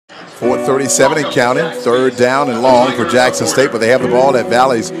4:37 and counting. 3rd down and long for Jackson State, but they have the ball at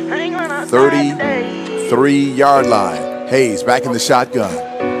Valley's 33-yard line. Hayes back in the shotgun.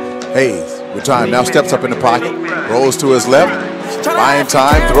 Hayes with time now steps up in the pocket, rolls to his left, buying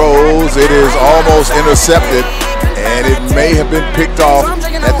time, throws. It is almost intercepted, and it may have been picked off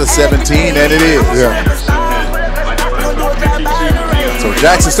at the 17, and it is. Yeah. So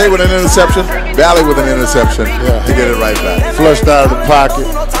Jackson State with an interception, Valley with an interception. Yeah. He did it right back. Flushed out of the pocket,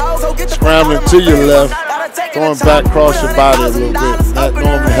 scrambling to your left, throwing back across your body a little bit. That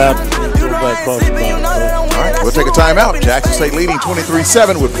normally happens when you throw back across your body. All right, we'll take a timeout. Jackson State leading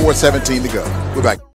 23-7 with 4:17 to go. We're back.